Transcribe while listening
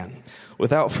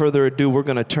Without further ado, we're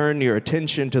going to turn your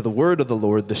attention to the word of the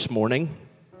Lord this morning.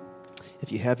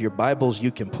 If you have your Bibles, you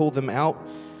can pull them out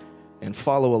and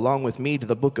follow along with me to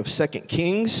the book of 2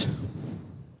 Kings.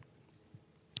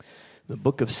 The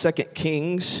book of 2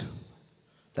 Kings,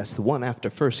 that's the one after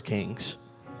 1 Kings.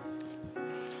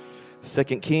 2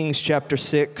 Kings chapter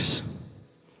 6,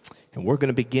 and we're going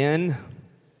to begin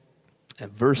at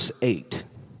verse 8.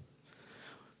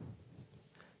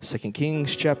 2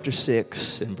 Kings chapter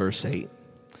 6 and verse 8.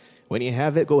 When you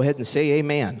have it, go ahead and say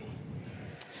amen.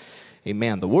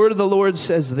 Amen. The word of the Lord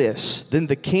says this: Then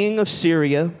the king of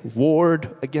Syria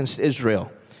warred against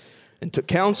Israel and took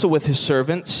counsel with his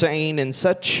servants, saying, In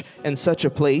such and such a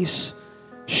place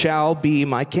shall be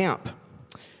my camp.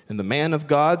 And the man of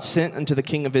God sent unto the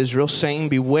king of Israel, saying,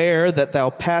 Beware that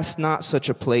thou pass not such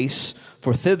a place,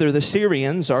 for thither the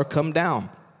Syrians are come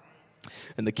down.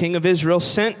 And the king of Israel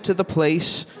sent to the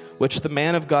place which the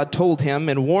man of God told him,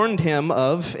 and warned him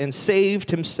of, and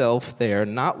saved himself there,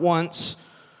 not once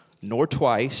nor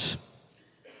twice.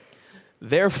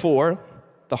 Therefore,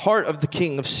 the heart of the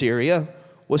king of Syria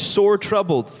was sore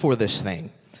troubled for this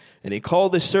thing. And he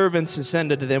called his servants and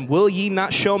said unto them, Will ye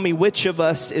not show me which of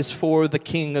us is for the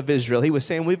king of Israel? He was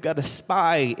saying, we've got a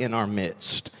spy in our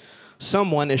midst.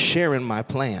 Someone is sharing my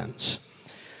plans.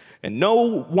 And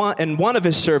one of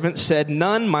his servants said,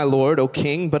 None, my lord, O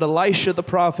king, but Elisha the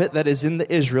prophet that is in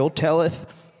the Israel telleth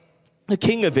the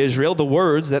king of Israel the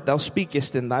words that thou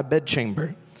speakest in thy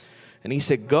bedchamber. And he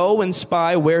said, Go and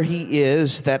spy where he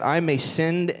is, that I may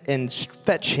send and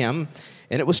fetch him.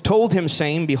 And it was told him,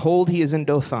 saying, Behold, he is in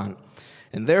Dothan.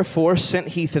 And therefore sent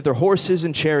he thither horses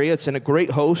and chariots and a great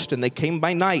host, and they came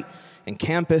by night and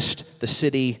compassed the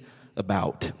city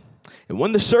about. And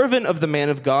when the servant of the man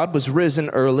of God was risen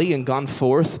early and gone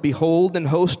forth, behold, an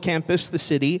host compassed the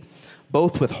city,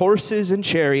 both with horses and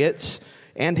chariots.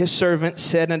 And his servant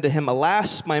said unto him,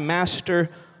 Alas, my master,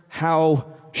 how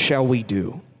shall we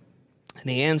do? And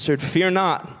he answered, Fear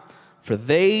not, for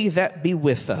they that be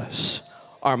with us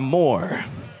are more.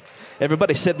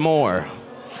 Everybody said more.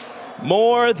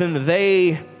 More than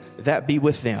they that be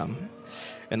with them.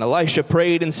 And Elisha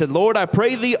prayed and said, Lord, I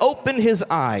pray thee, open his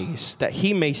eyes, that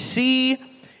he may see.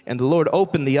 And the Lord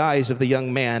opened the eyes of the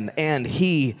young man, and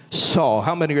he saw.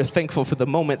 How many are thankful for the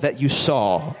moment that you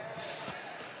saw?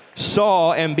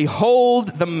 Saw, and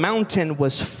behold, the mountain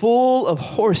was full of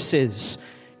horses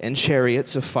and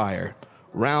chariots of fire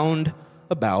round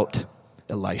about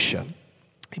Elisha.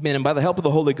 Amen. And by the help of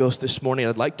the Holy Ghost this morning,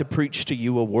 I'd like to preach to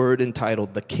you a word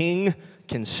entitled, The King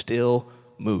Can Still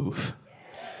Move.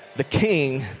 The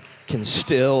King can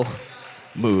still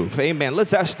move. Amen.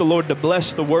 Let's ask the Lord to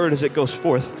bless the word as it goes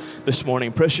forth this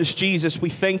morning. Precious Jesus, we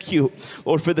thank you,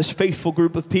 Lord, for this faithful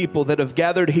group of people that have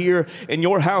gathered here in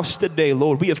your house today,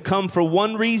 Lord. We have come for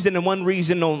one reason and one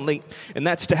reason only, and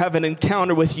that's to have an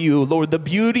encounter with you, Lord, the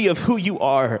beauty of who you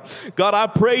are. God, I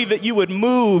pray that you would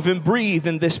move and breathe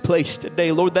in this place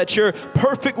today, Lord, that your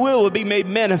perfect will would be made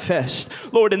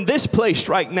manifest, Lord, in this place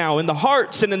right now, in the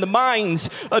hearts and in the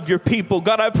minds of your people.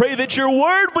 God, I pray that your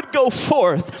word would go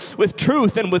forth with truth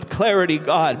and with clarity,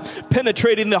 God,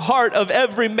 penetrating the heart of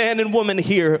every man and woman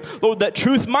here. Lord, that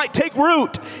truth might take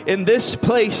root in this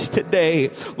place today.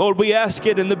 Lord, we ask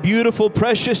it in the beautiful,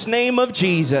 precious name of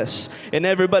Jesus. And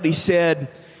everybody said,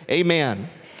 amen.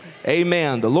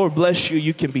 Amen. The Lord bless you.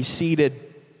 You can be seated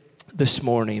this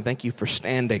morning. Thank you for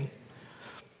standing.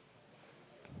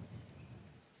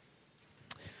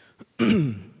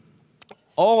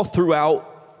 All throughout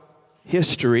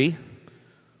history,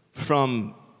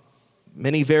 from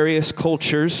many various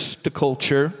cultures to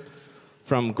culture,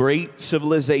 from great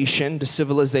civilization to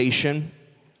civilization,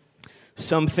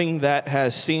 something that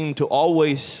has seemed to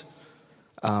always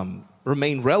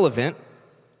remain relevant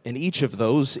in each of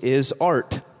those is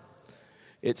art.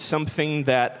 It's something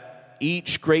that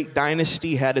each great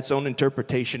dynasty had its own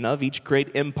interpretation of. Each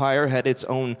great empire had its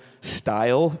own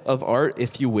style of art,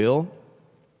 if you will.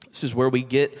 This is where we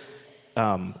get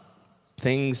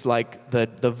things like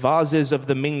the vases of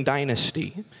the Ming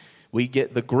Dynasty. We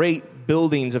get the great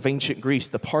buildings of ancient Greece,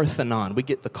 the Parthenon. We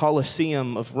get the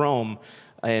Colosseum of Rome.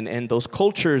 And those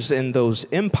cultures and those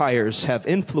empires have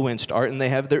influenced art, and they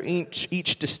have their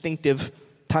each distinctive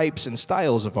types and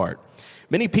styles of art.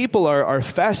 Many people are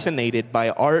fascinated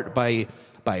by art, by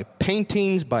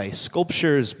paintings, by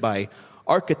sculptures, by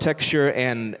architecture,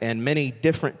 and many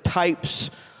different types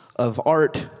of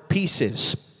art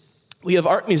pieces. We have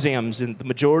art museums in the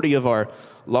majority of our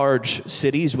large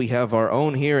cities. We have our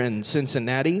own here in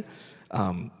Cincinnati,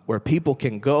 where people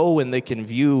can go and they can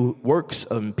view works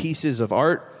and pieces of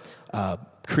art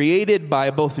created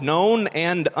by both known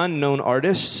and unknown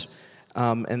artists.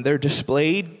 and they're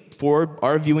displayed for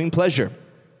our viewing pleasure.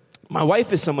 My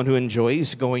wife is someone who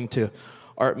enjoys going to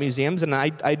art museums, and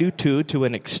I do too, to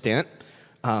an extent,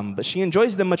 but she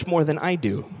enjoys them much more than I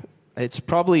do. It's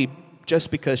probably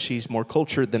just because she's more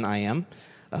cultured than I am.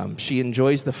 She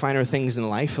enjoys the finer things in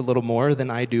life a little more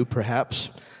than I do, perhaps.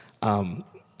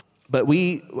 But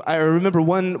I remember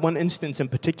one instance in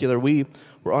particular. We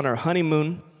were on our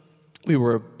honeymoon. We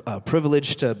were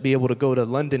privileged to be able to go to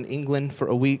London, England for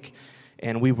a week,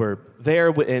 and we were there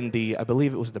in I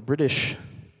believe it was the British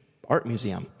Art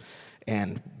Museum.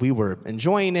 And we were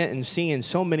enjoying it and seeing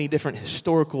so many different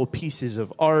historical pieces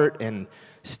of art and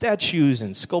statues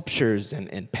and sculptures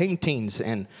and paintings,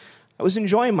 and I was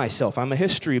enjoying myself. I'm a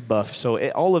history buff, so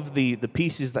all of the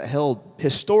pieces that held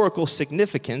historical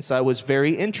significance I was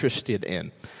very interested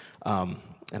in.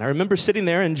 And I remember sitting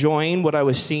there enjoying what I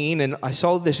was seeing, and I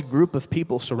saw this group of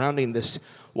people surrounding this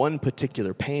one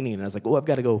particular painting, and I was like, oh, I've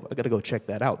got to go check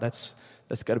that out. That's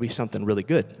got to be something really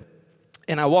good.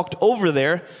 And I walked over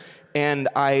there, and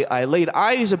I laid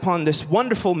eyes upon this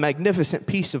wonderful, magnificent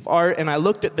piece of art, and I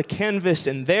looked at the canvas,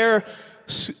 and there,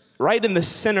 right in the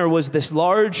center, was this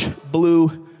large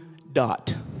blue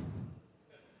dot.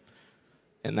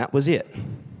 And that was it.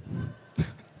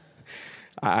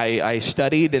 I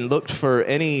studied and looked for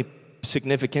any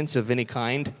significance of any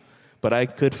kind, but I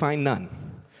could find none.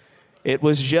 It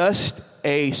was just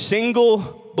a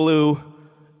single blue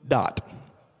dot.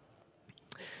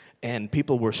 And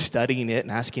people were studying it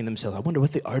and asking themselves, I wonder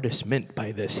what the artist meant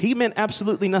by this. He meant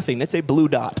absolutely nothing. It's a blue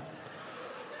dot.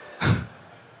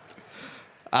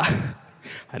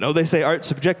 I know they say art's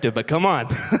subjective, but come on.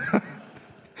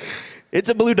 It's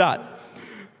a blue dot.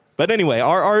 But anyway,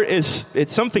 our art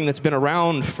it's something that's been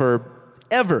around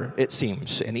forever, it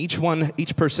seems. And each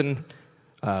person,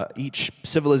 each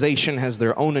civilization has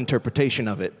their own interpretation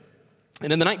of it.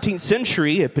 And in the 19th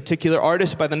century, a particular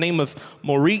artist by the name of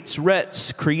Moritz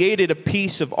Retz created a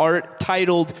piece of art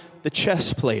titled The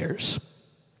Chess Players.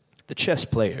 The Chess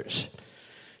Players.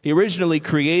 He originally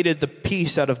created the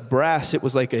piece out of brass. It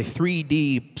was like a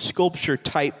 3D sculpture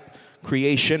type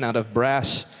creation out of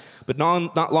brass. But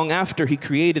not long after he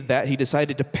created that, he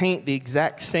decided to paint the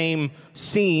exact same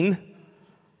scene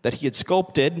that he had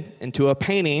sculpted into a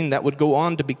painting that would go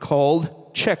on to be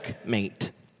called Checkmate.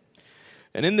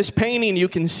 And in this painting, you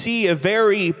can see a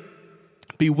very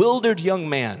bewildered young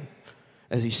man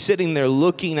as he's sitting there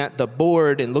looking at the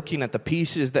board and looking at the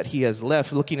pieces that he has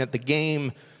left, looking at the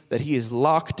game that he is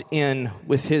locked in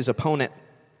with his opponent.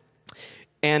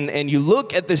 And you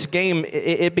look at this game,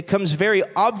 it becomes very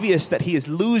obvious that he is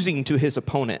losing to his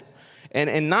opponent.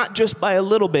 And not just by a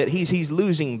little bit, he's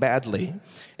losing badly.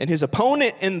 And his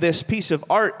opponent in this piece of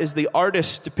art is the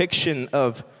artist's depiction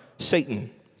of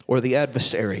Satan, or the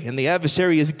adversary. And the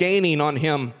adversary is gaining on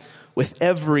him with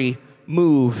every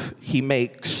move he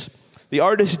makes. The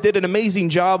artist did an amazing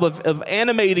job of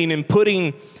animating and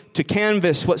putting to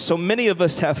canvas what so many of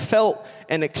us have felt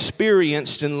and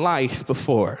experienced in life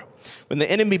before. When the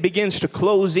enemy begins to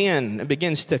close in and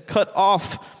begins to cut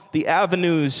off the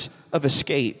avenues of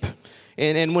escape.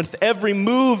 And with every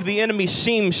move the enemy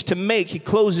seems to make, he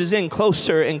closes in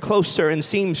closer and closer and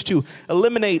seems to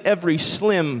eliminate every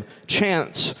slim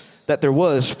chance that there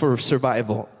was for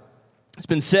survival. It's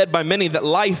been said by many that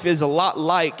life is a lot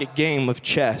like a game of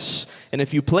chess. And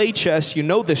if you play chess, you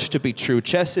know this to be true.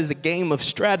 Chess is a game of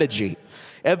strategy.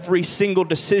 Every single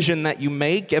decision that you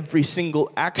make, every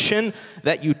single action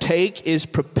that you take is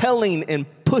propelling and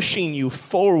pushing you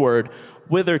forward,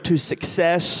 whether to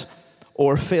success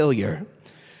or failure.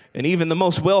 And even the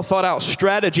most well thought out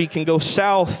strategy can go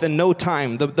south in no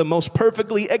time. The most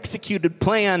perfectly executed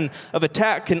plan of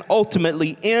attack can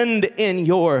ultimately end in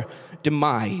your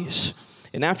demise.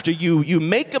 And after you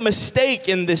make a mistake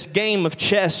in this game of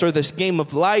chess or this game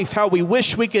of life, how we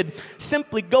wish we could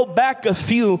simply go back a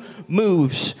few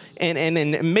moves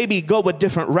and maybe go a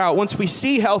different route. Once we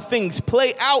see how things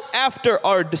play out after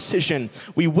our decision,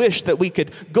 we wish that we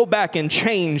could go back and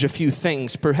change a few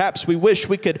things. Perhaps we wish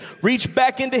we could reach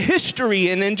back into history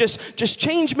and then just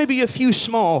change maybe a few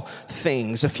small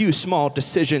things, a few small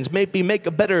decisions, maybe make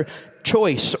a better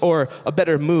choice or a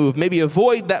better move, maybe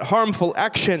avoid that harmful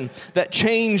action that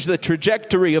changed the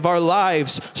trajectory of our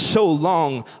lives so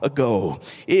long ago.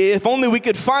 If only we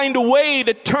could find a way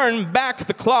to turn back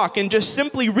the clock and just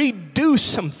simply redo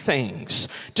some things.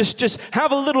 Just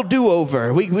have a little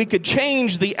do-over. We could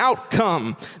change the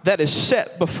outcome that is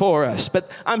set before us. But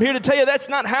I'm here to tell you that's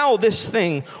not how this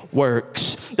thing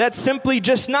works. That's simply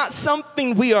just not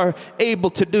something we are able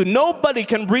to do. Nobody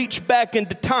can reach back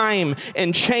into time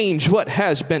and change what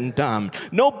has been done.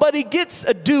 Nobody gets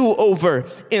a do-over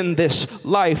in this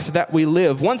life that we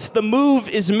live. Once the move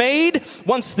is made,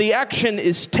 once the action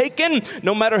is taken,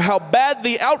 no matter how bad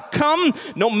the outcome,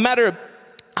 no matter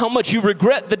how much you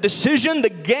regret the decision, the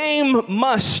game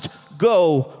must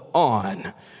go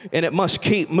on. And it must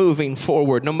keep moving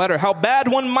forward. No matter how bad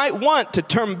one might want to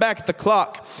turn back the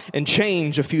clock and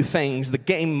change a few things, the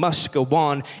game must go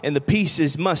on and the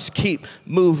pieces must keep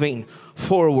moving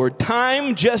forward.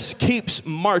 Time just keeps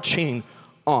marching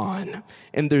on.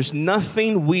 And there's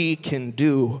nothing we can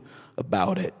do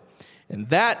about it. And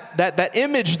that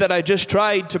image that I just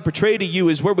tried to portray to you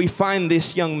is where we find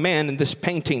this young man in this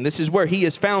painting. This is where he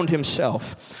has found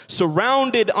himself,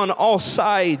 surrounded on all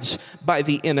sides by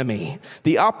the enemy.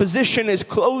 The opposition is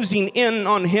closing in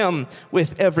on him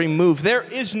with every move. There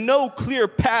is no clear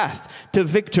path to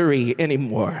victory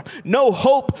anymore. No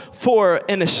hope for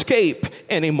an escape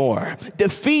anymore.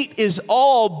 Defeat is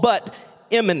all but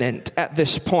imminent at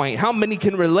this point. How many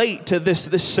can relate to this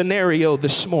scenario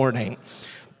this morning?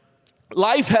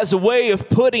 Life has a way of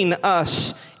putting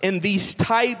us in these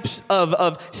types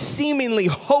of seemingly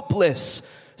hopeless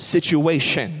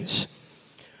situations.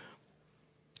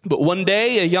 But one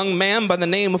day, a young man by the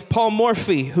name of Paul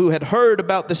Morphy, who had heard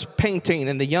about this painting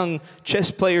and the young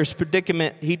chess player's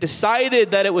predicament, he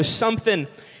decided that it was something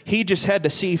he just had to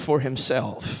see for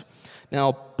himself.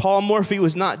 Now, Paul Morphy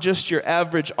was not just your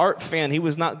average art fan. He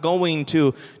was not going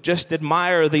to just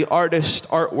admire the artist's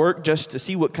artwork just to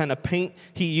see what kind of paint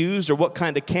he used or what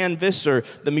kind of canvas or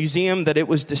the museum that it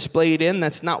was displayed in.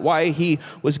 That's not why he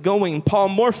was going. Paul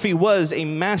Morphy was a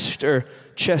master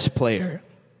chess player.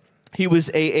 He was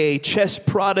a chess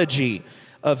prodigy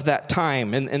of that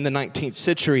time in the 19th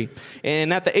century.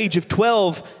 And at the age of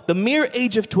 12, the mere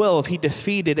age of 12, he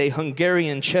defeated a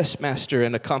Hungarian chess master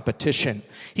in a competition.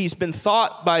 He's been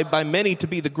thought by many to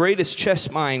be the greatest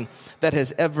chess mind that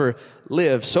has ever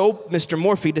lived. So Mr.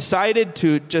 Morphy decided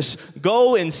to just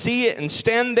go and see it and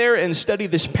stand there and study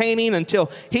this painting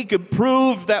until he could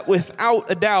prove that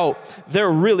without a doubt there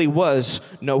really was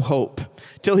no hope.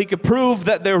 Till he could prove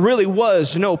that there really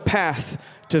was no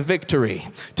path to victory,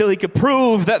 till he could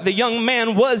prove that the young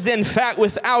man was in fact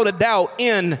without a doubt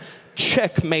in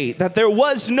checkmate, that there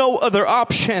was no other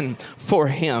option for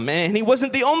him. And he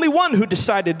wasn't the only one who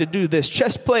decided to do this.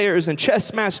 Chess players and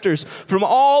chess masters from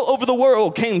all over the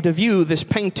world came to view this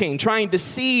painting, trying to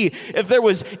see if there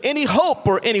was any hope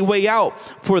or any way out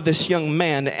for this young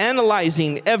man,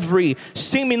 analyzing every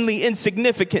seemingly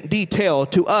insignificant detail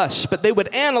to us, but they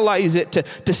would analyze it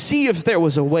to see if there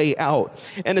was a way out.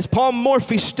 And as Paul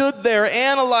Morphy stood there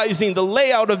analyzing the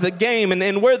layout of the game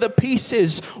and where the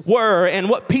pieces were and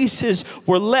what pieces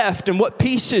were left and what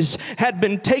pieces had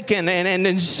been taken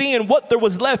and seeing what there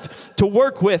was left to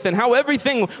work with and how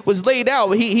everything was laid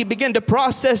out, he began to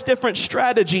process different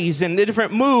strategies and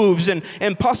different moves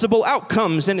and possible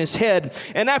outcomes in his head.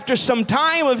 And after some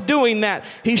time of doing that,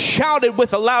 he shouted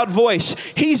with a loud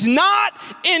voice, "He's not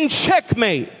in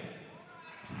checkmate."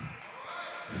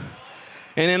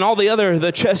 And then all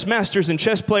the chess masters and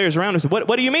chess players around us said,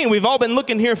 what do you mean? We've all been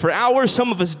looking here for hours, some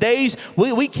of us days.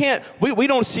 We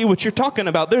don't see what you're talking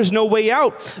about. There's no way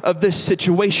out of this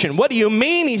situation. What do you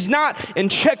mean he's not in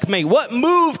checkmate? What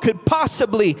move could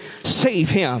possibly save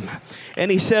him?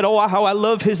 And he said, oh, how I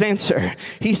love his answer.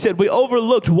 He said, we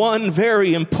overlooked one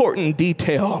very important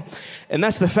detail, and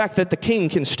that's the fact that the king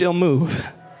can still move.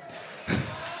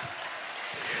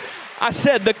 I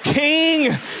said, the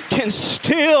king can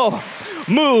still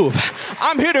move.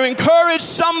 I'm here to encourage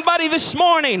somebody this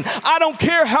morning. I don't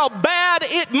care how bad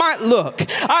it might look.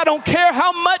 I don't care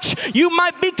how much you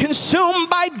might be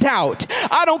consumed by doubt.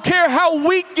 I don't care how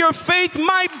weak your faith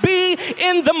might be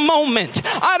in the moment.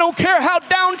 I don't care how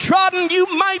downtrodden you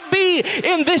might be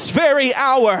in this very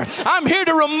hour. I'm here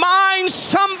to remind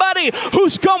somebody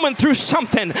who's going through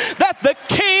something that the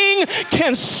king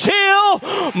can still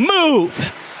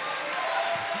move.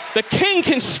 The king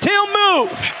can still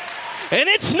move. And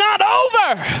it's not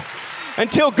over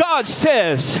until God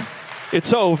says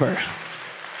it's over.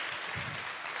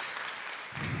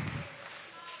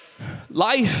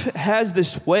 Life has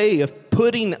this way of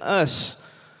putting us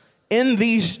in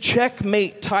these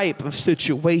checkmate type of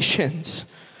situations.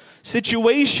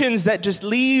 Situations that just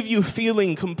leave you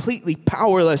feeling completely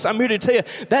powerless. I'm here to tell you,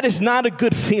 that is not a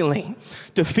good feeling.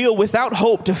 to feel without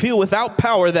hope, to feel without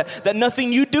power, that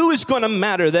nothing you do is going to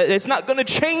matter, that it's not going to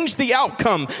change the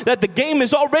outcome, that the game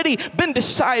has already been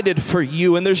decided for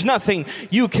you and there's nothing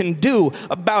you can do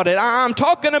about it. I'm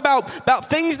talking about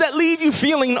things that leave you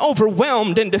feeling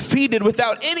overwhelmed and defeated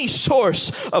without any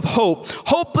source of hope.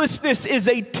 Hopelessness is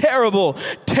a terrible,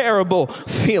 terrible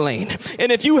feeling.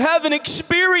 And if you haven't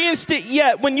experienced it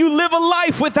yet, when you live a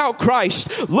life without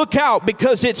Christ, look out,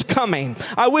 because it's coming.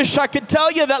 I wish I could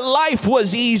tell you that life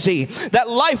was easy, that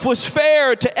life was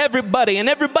fair to everybody and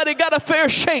everybody got a fair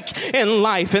shake in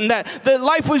life, and that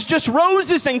life was just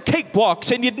roses and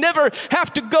cakewalks and you'd never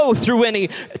have to go through any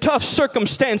tough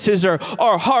circumstances or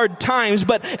hard times.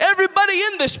 But everybody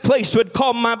in this place would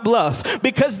call my bluff,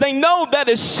 because they know that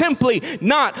is simply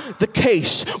not the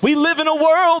case. We live in a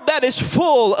world that is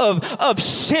full of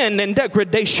sin and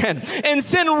degradation, and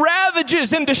sin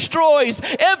ravages and destroys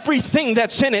everything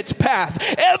that's in its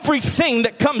path, everything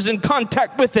that comes in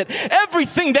contact with it,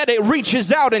 everything that it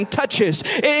reaches out and touches.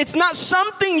 It's not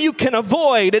something you can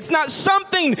avoid. It's not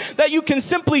something that you can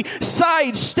simply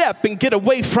sidestep and get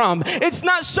away from. It's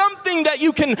not something that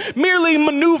you can merely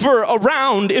maneuver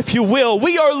around, if you will.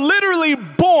 We are literally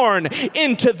born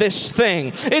into this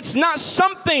thing. It's not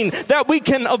something that we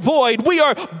can avoid. We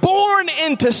are born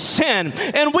into sin,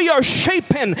 and we are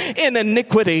shapen in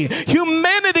iniquity.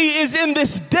 Humanity is in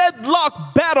this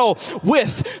deadlock battle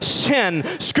with sin.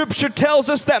 Scripture tells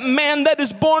us that man that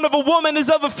is born of a woman is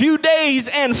of a few days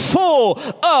and full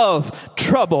of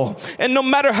trouble. And no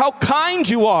matter how kind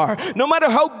you are, no matter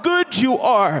how good you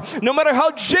are, no matter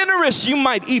how generous you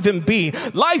might even be,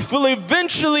 life will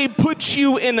eventually put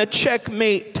you in a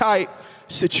checkmate type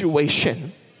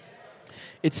situation.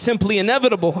 It's simply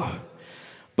inevitable.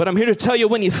 But I'm here to tell you,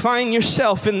 when you find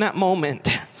yourself in that moment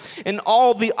and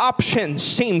all the options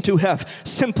seem to have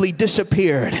simply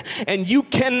disappeared and you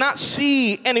cannot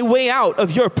see any way out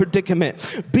of your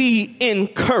predicament, be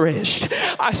encouraged.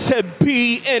 I said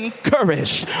be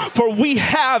encouraged, for we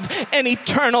have an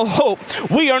eternal hope.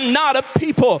 We are not a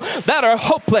people that are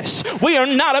hopeless. We are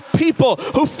not a people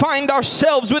who find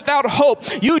ourselves without hope.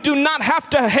 You do not have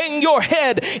to hang your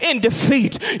head in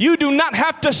defeat. You do not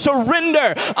have to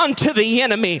surrender unto the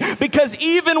enemy, because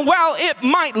even while it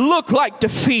might look like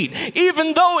defeat,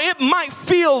 even though it might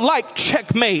feel like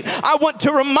checkmate, I want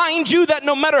to remind you that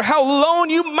no matter how alone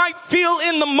you might feel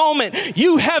in the moment,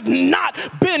 you have not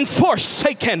been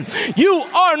forsaken. You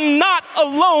are not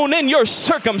alone in your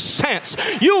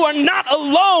circumstance. You are not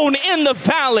alone in the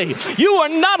valley. You are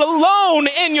not alone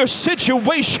in your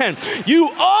situation.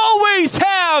 You always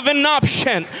have an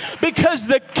option, because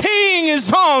the King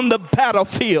is on the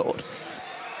battlefield.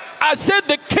 I said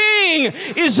the King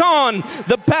is on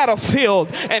the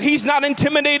battlefield, and he's not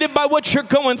intimidated by what you're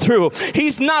going through.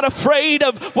 He's not afraid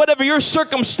of whatever your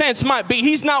circumstance might be.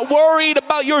 He's not worried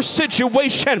about your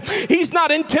situation. He's not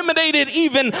intimidated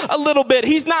even a little bit.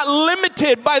 He's not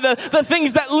limited by the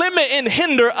things that limit and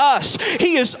hinder us.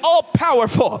 He is all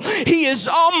powerful. He is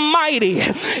almighty.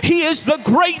 He is the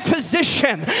great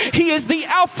physician. He is the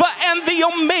Alpha and the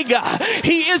Omega.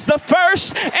 He is the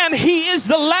first and he is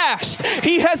the last.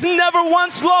 He has never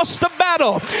once lost a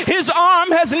battle. His arm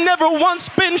has never once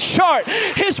been short.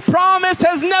 His promise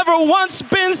has never once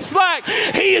been slack.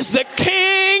 He is the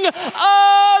King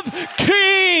of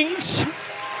kings.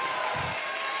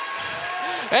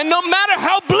 And no matter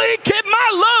how bleak it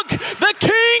might look, the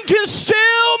King can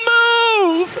still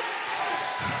move.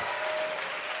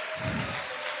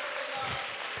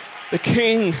 The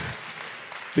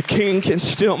King can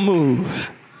still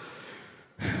move.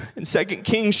 In 2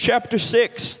 Kings chapter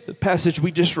 6, the passage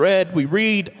we just read, we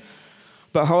read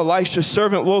about how Elisha's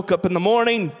servant woke up in the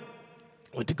morning,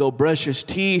 went to go brush his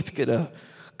teeth, get a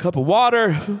cup of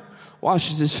water,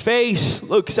 washes his face,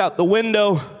 looks out the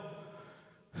window,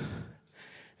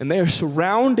 and they are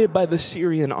surrounded by the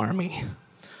Syrian army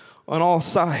on all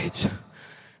sides.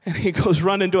 And he goes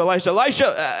running to Elisha.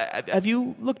 Elisha, have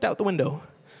you looked out the window?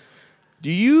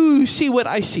 Do you see what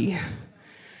I see?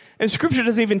 And Scripture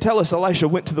doesn't even tell us Elisha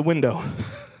went to the window.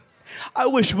 I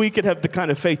wish we could have the kind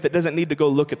of faith that doesn't need to go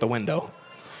look at the window,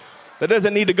 that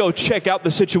doesn't need to go check out the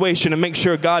situation and make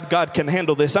sure God can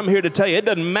handle this. I'm here to tell you, it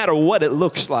doesn't matter what it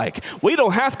looks like. We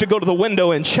don't have to go to the window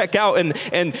and check out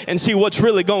and see what's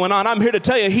really going on. I'm here to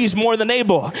tell you, he's more than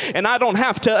able. And I don't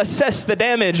have to assess the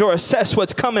damage or assess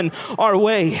what's coming our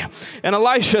way. And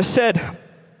Elisha said,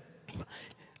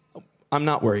 I'm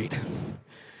not worried.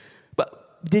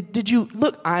 Did you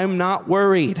look? I'm not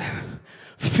worried.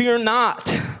 Fear not,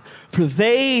 for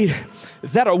they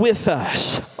that are with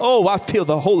us. Oh, I feel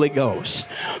the Holy Ghost.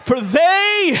 For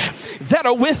they that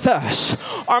are with us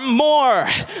are more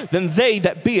than they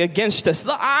that be against us.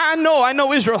 I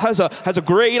know Israel has a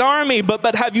great army,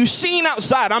 but have you seen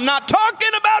outside? I'm not talking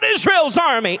about Israel's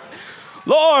army.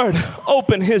 Lord,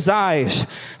 open his eyes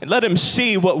and let him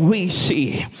see what we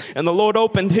see. And the Lord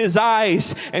opened his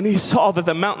eyes and he saw that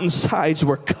the mountainsides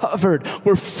were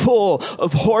full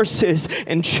of horses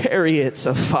and chariots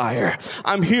of fire.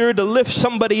 I'm here to lift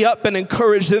somebody up and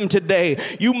encourage them today.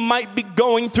 You might be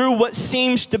going through what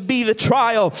seems to be the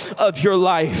trial of your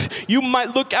life. You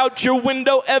might look out your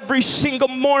window every single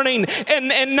morning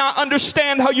and not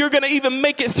understand how you're going to even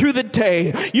make it through the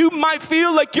day. You might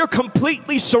feel like you're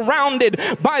completely surrounded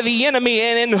by the enemy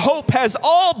and hope has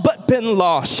all but been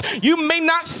lost. You may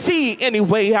not see any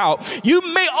way out.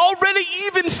 You may already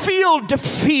even feel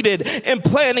defeated in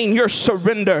planning your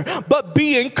surrender, but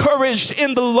be encouraged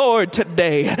in the Lord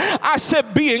today. I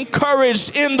said be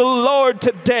encouraged in the Lord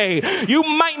today. You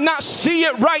might not see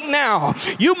it right now.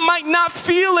 You might not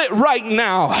feel it right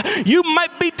now. You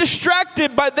might be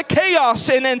distracted by the chaos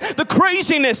and the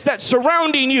craziness that's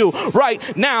surrounding you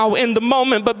right now in the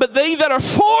moment, but they that are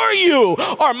for you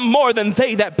are more than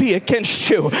they that be against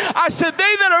you. I said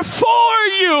they that are for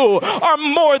you are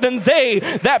more than they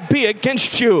that be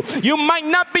against you. You might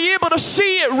not be able to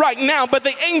see it right now, but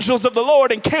the angels of the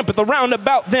Lord encampeth around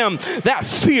about them that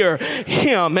fear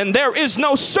him. And there is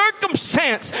no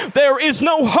circumstance, there is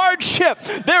no hardship,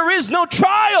 there is no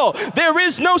trial, there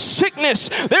is no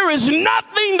sickness, there is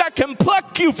nothing that can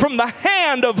pluck you from the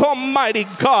hand of Almighty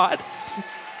God.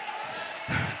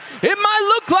 It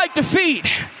might look like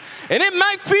defeat. And it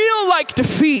might feel like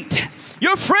defeat.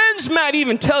 Your friends might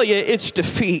even tell you it's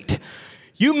defeat.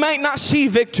 You might not see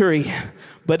victory,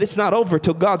 but it's not over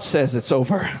till God says it's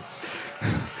over.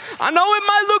 I know it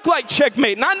might look like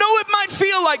checkmate, and I know it might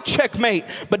feel like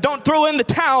checkmate, but don't throw in the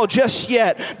towel just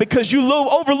yet, because you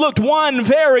overlooked one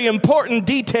very important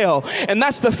detail, and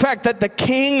that's the fact that the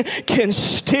king can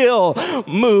still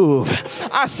move.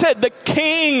 I said the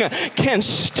king can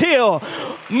still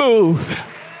move.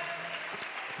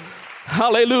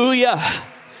 Hallelujah.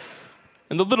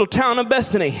 In the little town of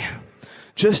Bethany,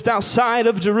 just outside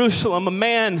of Jerusalem, a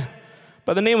man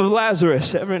by the name of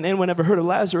Lazarus, anyone ever heard of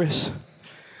Lazarus?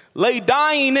 Lay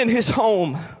dying in his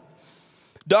home.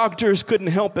 Doctors couldn't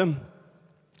help him.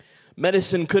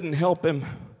 Medicine couldn't help him.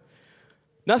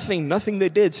 Nothing they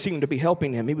did seemed to be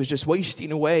helping him. He was just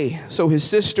wasting away. So his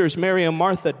sisters, Mary and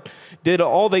Martha, did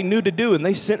all they knew to do, and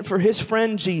they sent for his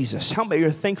friend Jesus. How many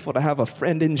are thankful to have a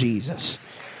friend in Jesus?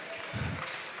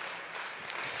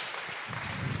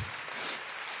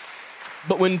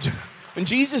 But when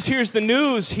Jesus hears the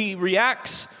news, he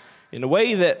reacts in a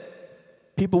way that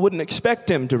people wouldn't expect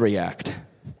him to react.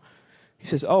 He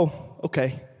says, "Oh,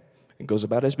 okay," and goes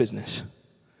about his business.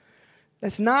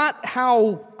 That's not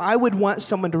how I would want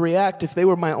someone to react if they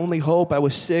were my only hope. I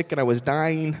was sick and I was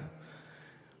dying.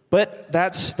 But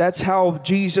that's how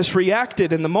Jesus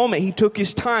reacted in the moment. He took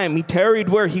his time. He tarried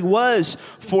where he was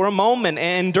for a moment.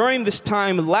 And during this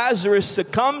time, Lazarus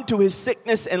succumbed to his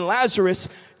sickness and Lazarus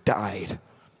died.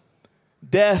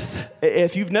 Death,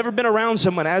 if you've never been around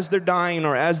someone as they're dying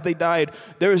or as they died,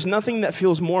 there is nothing that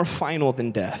feels more final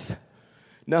than death.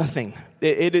 Nothing.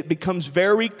 It becomes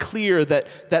very clear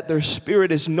that their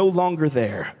spirit is no longer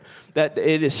there, that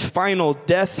it is final.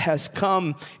 Death has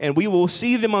come, and we will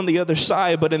see them on the other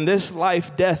side, but in this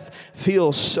life, death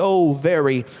feels so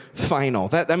very final.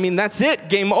 That's it.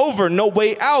 Game over. No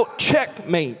way out.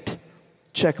 Checkmate.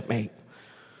 Checkmate.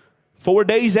 4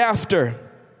 days after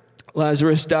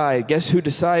Lazarus died, guess who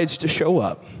decides to show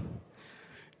up?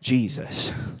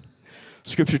 Jesus.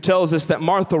 Scripture tells us that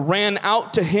Martha ran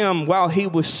out to him while he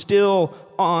was still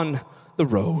on the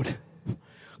road,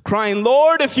 crying,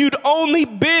 "Lord, if you'd only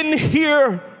been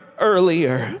here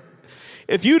earlier,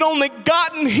 if you'd only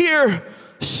gotten here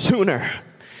sooner,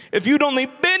 if you'd only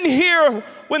been here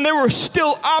when there were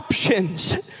still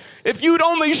options, if you'd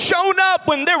only shown up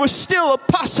when there was still a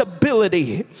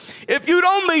possibility, if you'd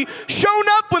only shown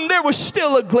up when there was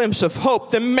still a glimpse of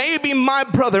hope, then maybe my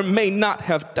brother may not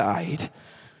have died."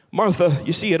 Martha,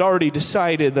 you see, had already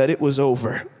decided that it was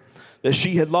over, that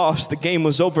she had lost. The game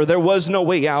was over. There was no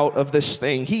way out of this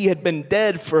thing. He had been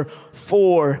dead for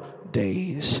 4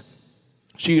 days.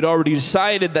 She had already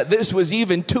decided that this was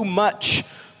even too much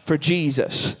for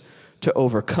Jesus to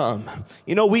overcome.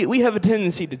 You know, we have a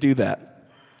tendency to do that,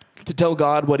 to tell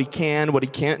God what he can, what he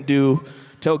can't do.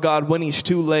 Tell God when he's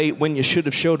too late, when you should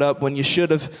have showed up, when you should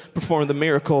have performed the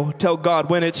miracle. Tell God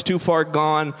when it's too far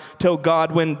gone. Tell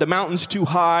God when the mountain's too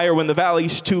high, or when the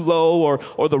valley's too low,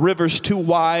 or the river's too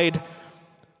wide.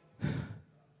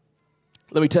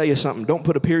 Let me tell you something. Don't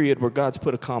put a period where God's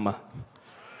put a comma.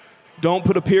 Don't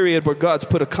put a period where God's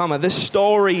put a comma. This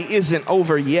story isn't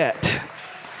over yet.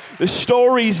 The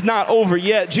story's not over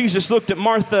yet. Jesus looked at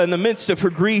Martha in the midst of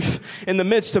her grief, in the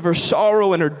midst of her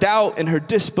sorrow and her doubt and her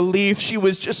disbelief. She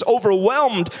was just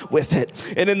overwhelmed with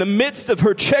it. And in the midst of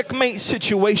her checkmate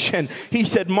situation, he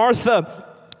said, Martha,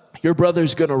 your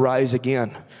brother's going to rise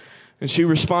again. And she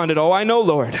responded, oh, I know,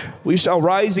 Lord. We shall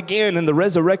rise again in the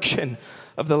resurrection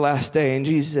of the last day. And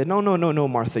Jesus said, no,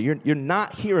 Martha, you're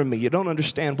not hearing me. You don't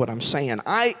understand what I'm saying.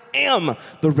 I am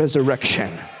the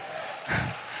resurrection.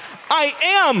 I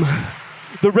am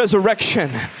the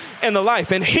resurrection and the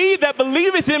life. And he that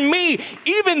believeth in me,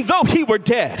 even though he were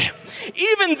dead,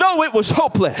 even though it was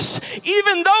hopeless,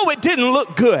 even though it didn't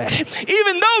look good,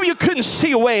 even though you couldn't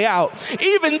see a way out,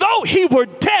 even though he were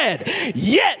dead,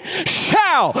 yet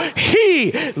shall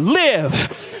he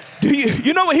live.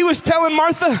 You know what he was telling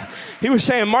Martha? He was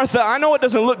saying, Martha, I know it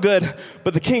doesn't look good,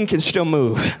 but the king can still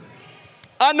move.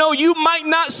 I know you might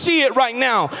not see it right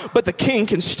now, but the king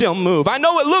can still move. I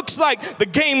know it looks like the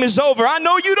game is over. I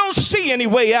know you don't see any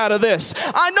way out of this.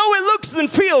 I know it looks and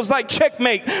feels like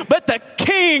checkmate, but the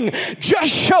king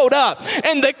just showed up,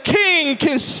 and the king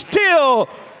can still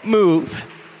move.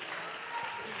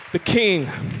 The king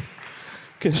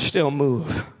can still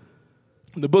move.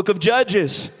 In the book of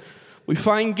Judges, we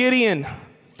find Gideon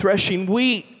threshing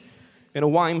wheat in a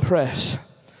wine press.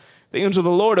 The angel of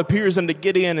the Lord appears unto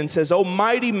Gideon and says, O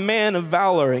mighty man of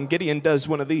valor. And Gideon does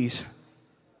one of these.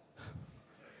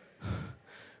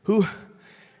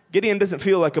 Gideon doesn't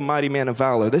feel like a mighty man of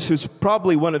valor. This is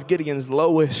probably one of Gideon's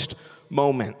lowest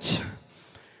moments.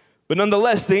 But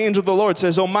nonetheless, the angel of the Lord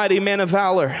says, O mighty man of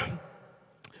valor.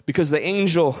 Because the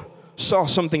angel saw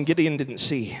something Gideon didn't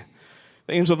see.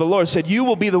 The angel of the Lord said, you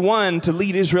will be the one to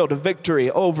lead Israel to victory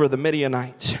over the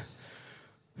Midianites.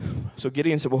 So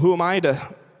Gideon said, well, who am I to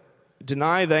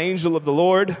deny the angel of the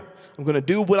Lord? I'm going to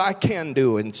do what I can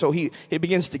do. And so he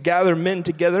begins to gather men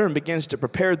together and begins to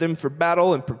prepare them for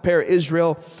battle and prepare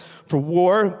Israel for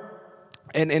war.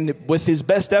 And with his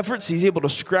best efforts, he's able to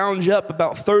scrounge up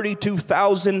about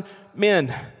 32,000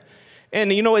 men.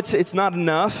 And you know, it's not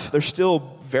enough. They're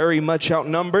still very much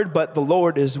outnumbered, but the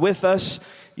Lord is with us.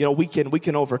 You know, we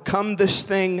can overcome this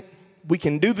thing. We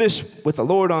can do this with the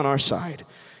Lord on our side.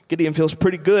 Gideon feels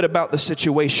pretty good about the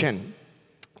situation.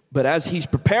 But as he's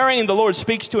preparing, the Lord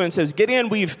speaks to him and says, Gideon,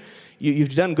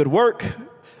 you've done good work.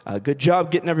 Good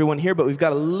job getting everyone here, but we've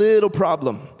got a little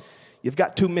problem. You've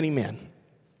got too many men.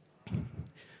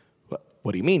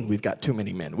 What do you mean we've got too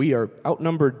many men? We are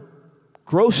outnumbered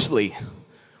grossly.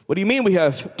 What do you mean we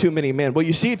have too many men? Well,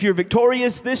 you see, if you're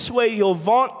victorious this way, you'll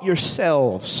vaunt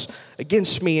yourselves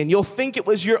against me, and you'll think it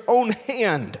was your own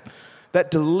hand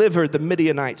that delivered the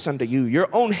Midianites unto you. Your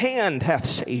own hand hath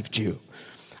saved you.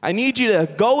 I need you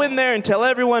to go in there and tell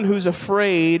everyone who's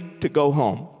afraid to go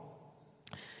home.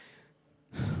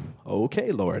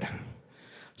 Okay, Lord.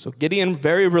 So Gideon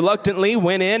very reluctantly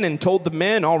went in and told the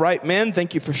men, all right, men,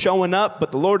 thank you for showing up,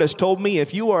 but the Lord has told me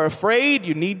if you are afraid,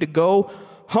 you need to go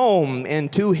home.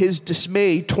 And to his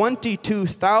dismay,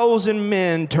 22,000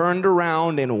 men turned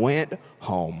around and went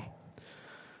home.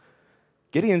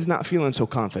 Gideon's not feeling so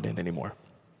confident anymore.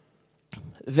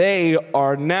 They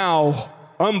are now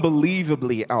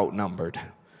unbelievably outnumbered.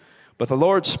 But the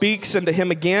Lord speaks unto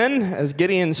him again as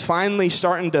Gideon's finally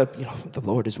starting to, the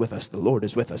Lord is with us, the Lord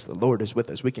is with us, the Lord is with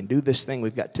us. We can do this thing.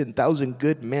 We've got 10,000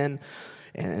 good men,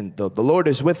 and the Lord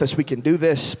is with us. We can do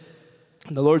this.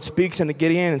 And the Lord speaks unto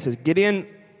Gideon and says, Gideon,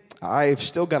 I've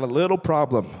still got a little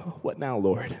problem. What now,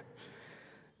 Lord?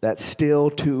 That's still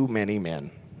too many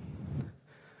men.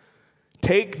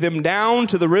 Take them down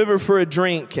to the river for a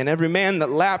drink, and every man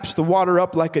that laps the water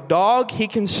up like a dog, he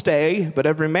can stay, but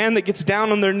every man that gets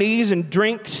down on their knees and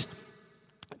drinks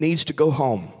needs to go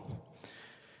home.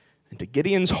 And to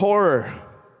Gideon's horror,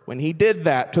 when he did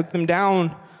that, took them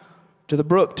down to the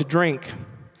brook to drink,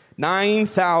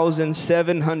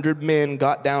 9,700 men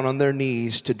got down on their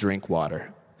knees to drink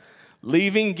water,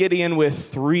 leaving Gideon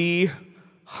with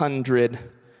 300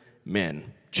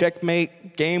 men.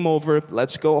 Checkmate, game over,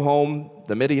 let's go home.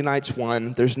 The Midianites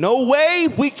won. There's no way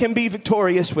we can be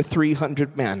victorious with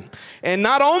 300 men. And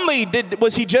not only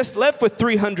was he just left with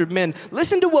 300 men,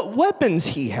 listen to what weapons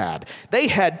he had. They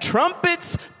had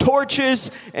trumpets,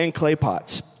 torches, and clay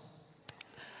pots.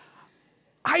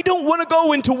 I don't want to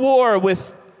go into war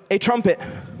with a trumpet.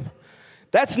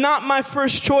 That's not my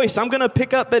first choice. I'm going to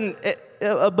pick up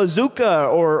a bazooka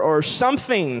or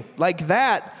something like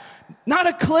that. Not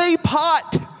a clay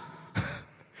pot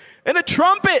and a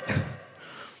trumpet.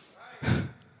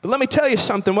 But let me tell you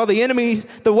something. While the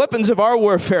weapons of our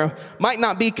warfare might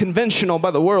not be conventional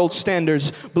by the world's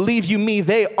standards, believe you me,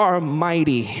 they are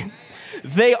mighty.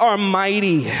 They are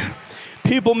mighty.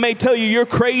 People may tell you you're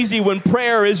crazy when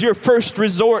prayer is your first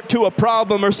resort to a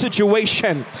problem or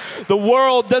situation. The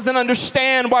world doesn't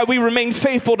understand why we remain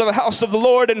faithful to the house of the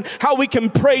Lord and how we can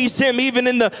praise Him even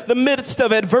in the midst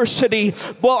of adversity.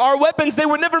 Well, our weapons, they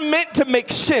were never meant to make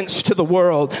sense to the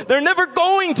world. They're never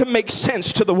going to make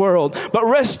sense to the world. But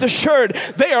rest assured,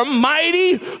 they are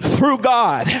mighty through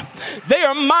God. They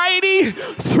are mighty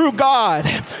through God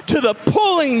to the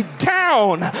pulling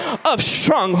down of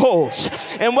strongholds.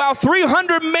 And while 300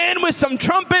 men with some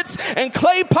trumpets and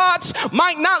clay pots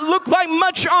might not look like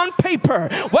much on paper,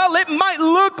 well, it might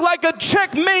look like a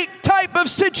checkmate type of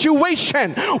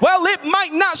situation. Well, it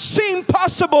might not seem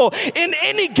possible in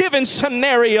any given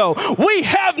scenario. We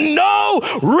have no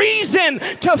reason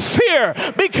to fear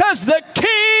because the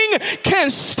King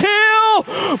can still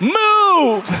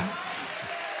move.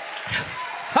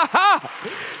 Ha ha!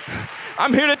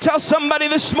 I'm here to tell somebody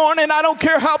this morning, I don't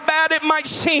care how bad it might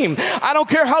seem. I don't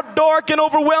care how dark and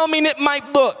overwhelming it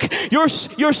might look. Your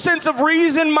sense of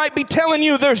reason might be telling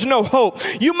you there's no hope.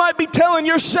 You might be telling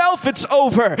yourself it's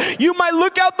over. You might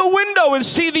look out the window and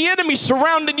see the enemy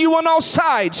surrounding you on all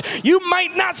sides. You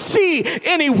might not see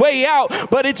any way out,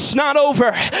 but it's not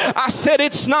over. I said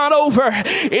it's not over.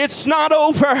 It's not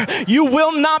over. You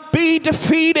will not be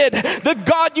defeated. The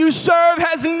God you serve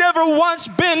has never once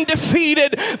been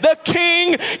defeated. The King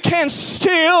can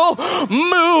still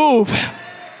move.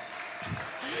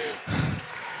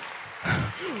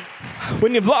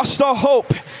 When you've lost all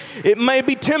hope, it may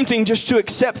be tempting just to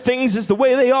accept things as the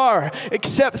way they are,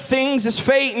 accept things as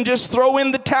fate and just throw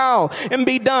in the towel and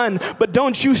be done. But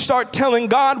don't you start telling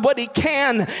God what He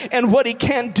can and what He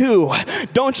can't do.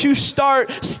 Don't you start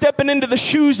stepping into the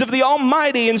shoes of the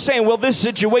Almighty and saying, well, this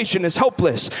situation is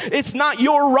hopeless. It's not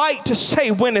your right to say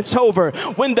when it's over.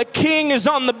 When the King is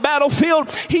on the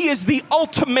battlefield, He is the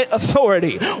ultimate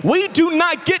authority. We do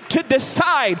not get to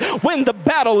decide when the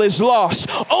battle is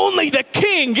lost. Only the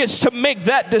King gets to make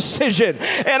that decision.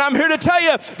 And I'm here to tell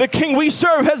you, the King we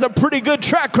serve has a pretty good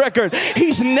track record.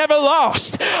 He's never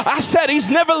lost. I said He's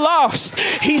never lost.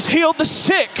 He's healed the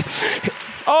sick.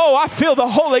 Oh, I feel the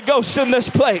Holy Ghost in this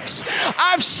place.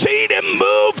 I've seen Him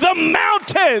move the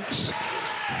mountains.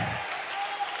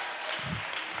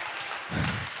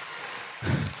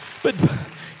 But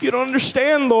you don't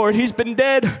understand, Lord. He's been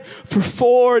dead for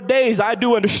 4 days. I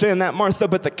do understand that, Martha,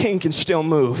 but the King can still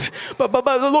move. But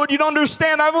Lord, you don't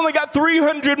understand. I've only got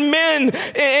 300 men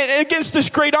against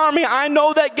this great army. I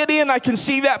know that, Gideon. I can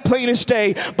see that plain as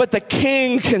day. But the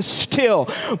King can still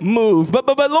move. But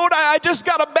Lord, I just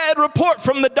got a bad report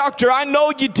from the doctor. I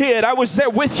know you did. I was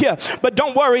there with you. But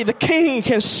don't worry, the King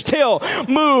can still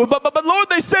move. But Lord,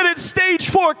 they said it's stage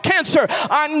 4 cancer.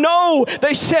 I know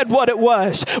they said what it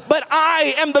was. But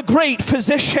I am the great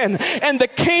physician, and the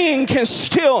King can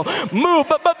still move.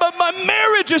 But my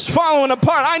marriage is falling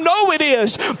apart. I know it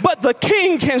is, but the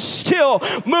King can still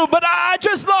move. But I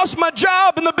just lost my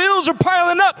job, and the bills are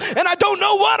piling up, and I don't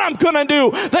know what I'm gonna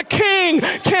do. The King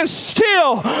can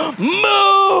still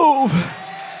move.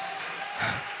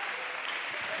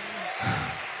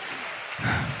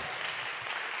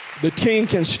 The King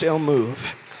can still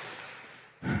move.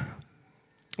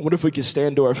 What if we could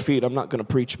stand to our feet? I'm not going to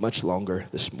preach much longer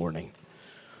this morning.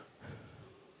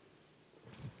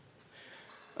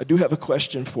 I do have a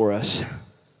question for us.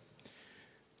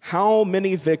 How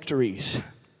many victories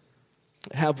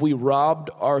have we robbed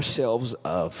ourselves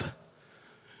of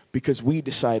because we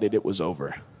decided it was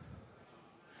over?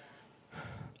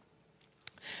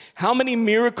 How many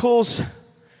miracles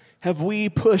have we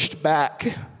pushed back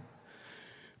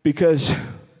because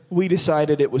we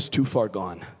decided it was too far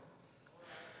gone?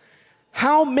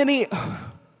 How many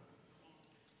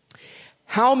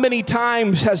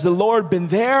times has the Lord been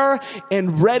there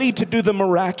and ready to do the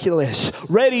miraculous,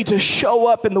 ready to show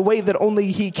up in the way that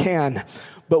only He can,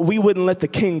 but we wouldn't let the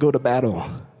King go to battle?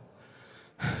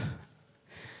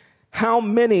 How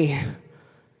many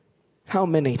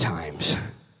times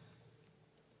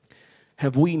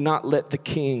have we not let the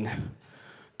King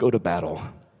go to battle?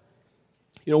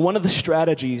 You know, one of the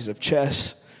strategies of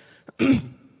chess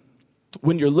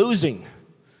when you're losing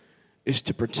is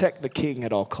to protect the King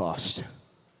at all costs.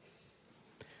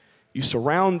 You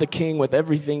surround the King with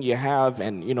everything you have,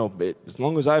 and as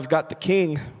long as I've got the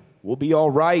King, we'll be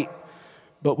all right.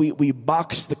 But we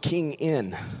box the King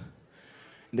in,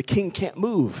 and the King can't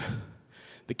move.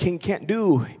 The King can't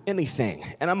do anything.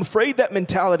 And I'm afraid that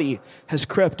mentality has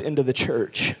crept into the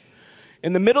church.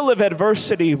 In the middle of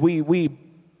adversity, we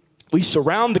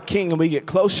surround the King and we get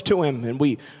close to Him, and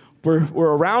we're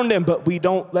around Him, but we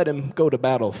don't let Him go to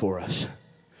battle for us.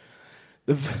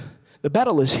 The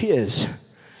battle is His,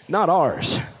 not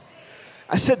ours.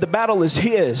 I said the battle is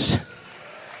his,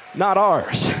 not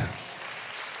ours.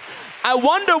 I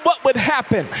wonder what would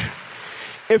happen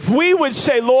if we would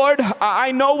say, Lord,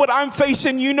 I know what I'm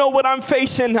facing. You know what I'm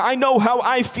facing. I know how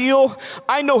I feel.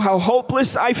 I know how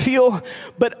hopeless I feel.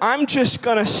 But I'm just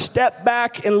going to step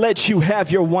back and let you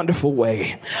have your wonderful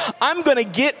way. I'm going to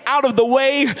get out of the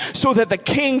way so that the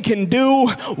king can do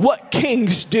what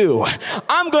kings do.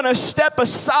 I'm going to step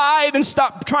aside and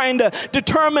stop trying to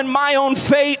determine my own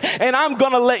fate. And I'm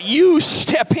going to let you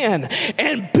step in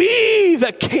and be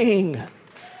the king.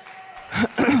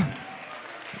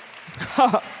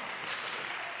 I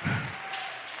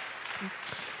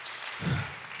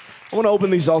want to open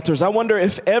these altars. I wonder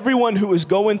if everyone who is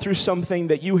going through something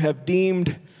that you have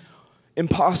deemed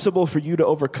impossible for you to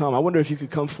overcome, I wonder if you could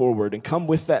come forward and come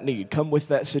with that need, come with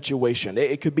that situation.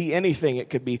 It could be anything. It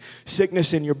could be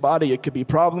sickness in your body. It could be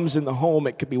problems in the home.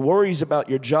 It could be worries about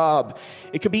your job.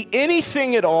 It could be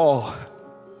anything at all.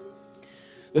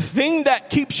 The thing that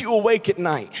keeps you awake at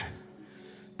night,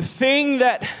 the thing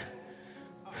that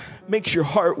makes your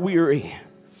heart weary,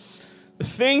 the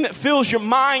thing that fills your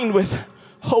mind with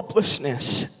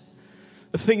hopelessness,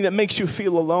 the thing that makes you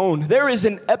feel alone. There is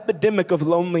an epidemic of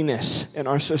loneliness in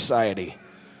our society.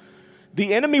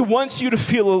 The enemy wants you to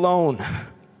feel alone.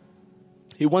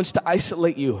 He wants to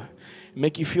isolate you and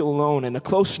make you feel alone. And a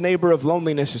close neighbor of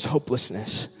loneliness is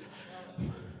hopelessness.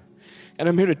 And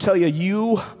I'm here to tell you,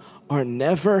 you are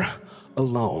never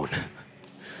alone.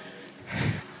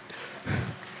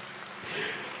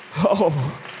 Oh,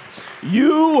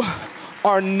 you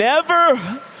are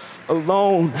never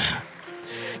alone.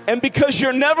 And because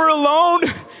you're never alone,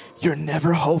 you're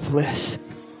never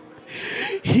hopeless.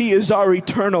 He is our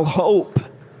eternal hope.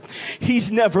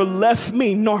 He's never left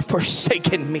me nor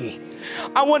forsaken me.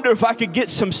 I wonder if I could get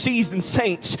some seasoned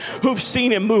saints who've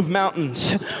seen him move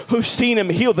mountains, who've seen him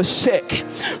heal the sick,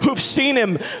 who've seen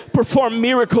him perform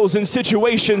miracles in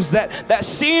situations that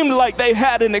seemed like they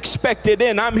hadn't expected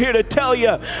in. I'm here to tell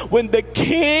you, when the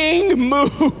king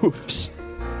moves,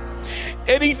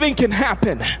 anything can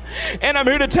happen. And I'm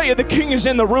here to tell you, the king is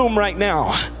in the room right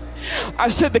now. I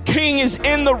said the king is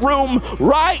in the room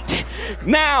right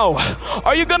now.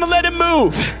 Are you going to let him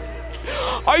move?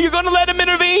 Are you going to let him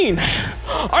intervene?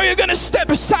 Are you going to step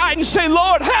aside and say,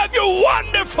 Lord, have your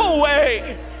wonderful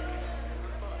way?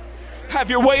 Have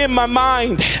your way in my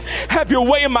mind. Have your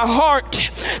way in my heart.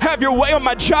 Have your way on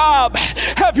my job.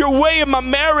 Have your way in my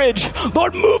marriage.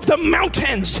 Lord, move the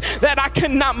mountains that I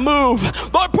cannot move.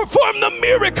 Lord, perform the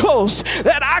miracles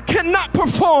that I cannot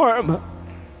perform.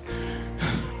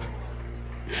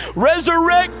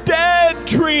 Resurrect dead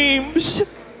dreams.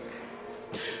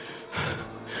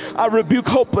 I rebuke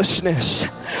hopelessness.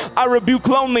 I rebuke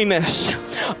loneliness.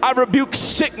 I rebuke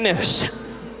sickness.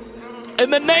 In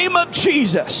the name of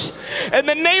Jesus. In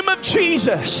the name of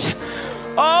Jesus.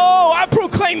 Oh, I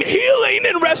proclaim healing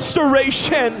and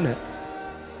restoration.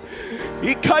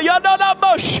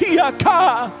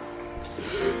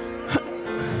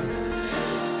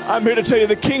 I'm here to tell you,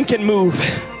 the king can move.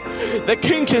 The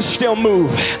king can still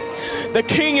move. The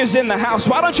king is in the house.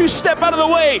 Why don't you step out of the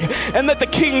way and let the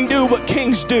king do what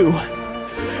kings do?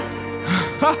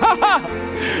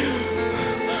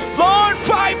 Lord,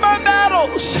 fight my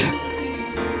battles.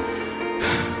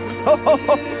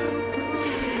 Oh.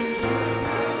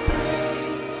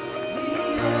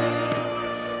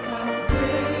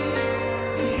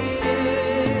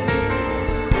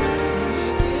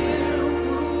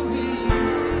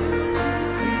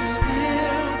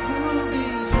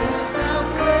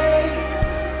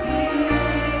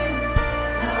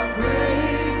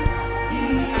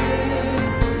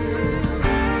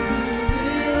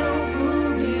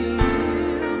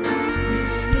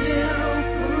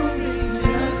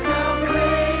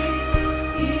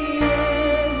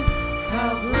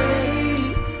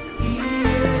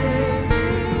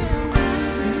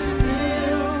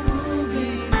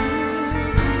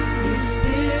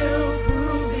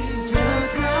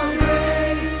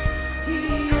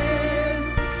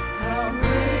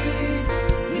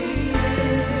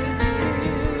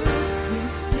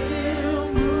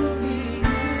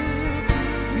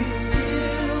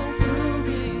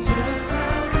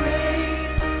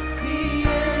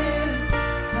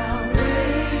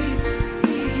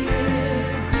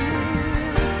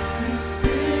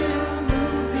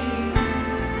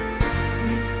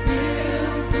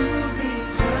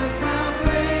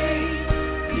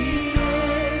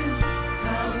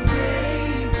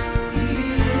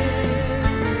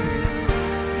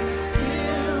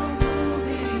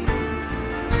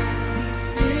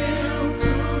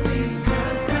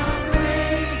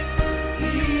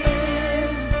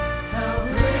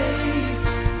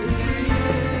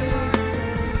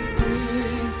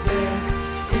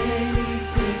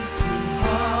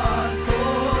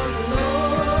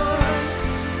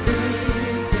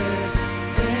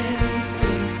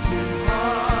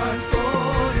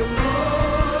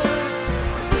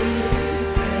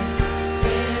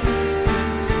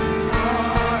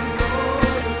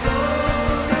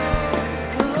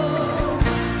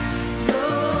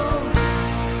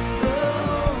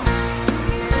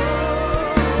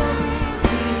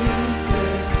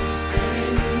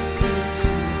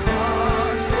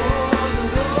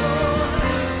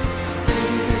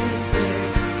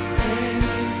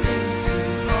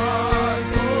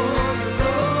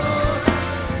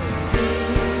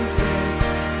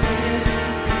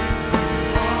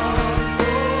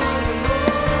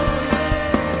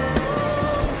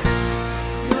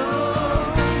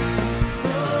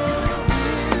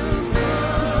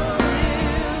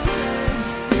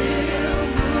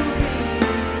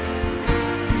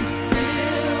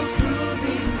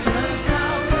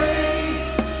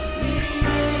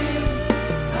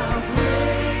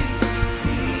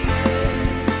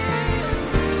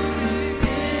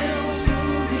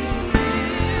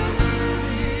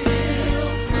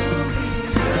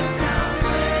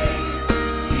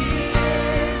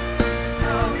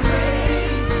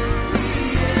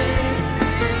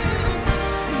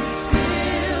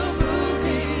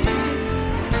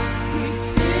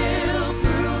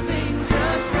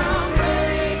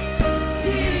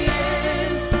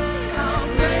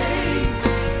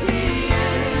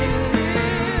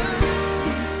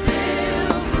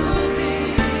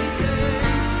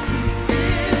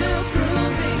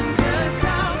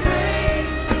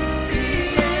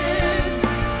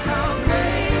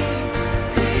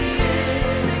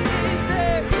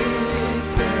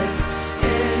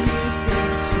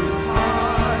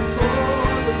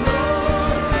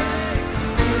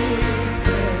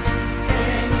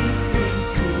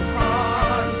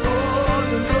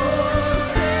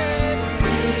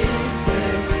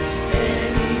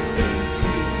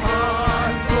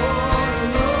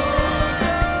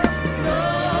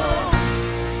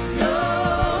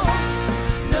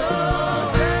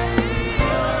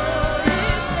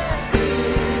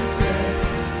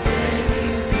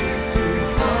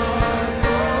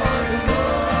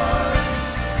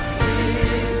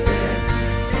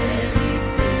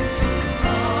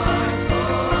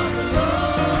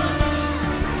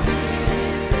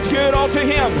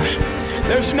 him.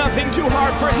 There's nothing too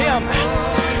hard for him.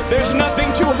 There's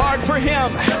nothing too hard for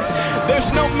him.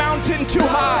 There's no mountain too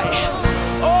high.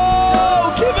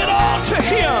 Oh, give it all to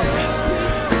him.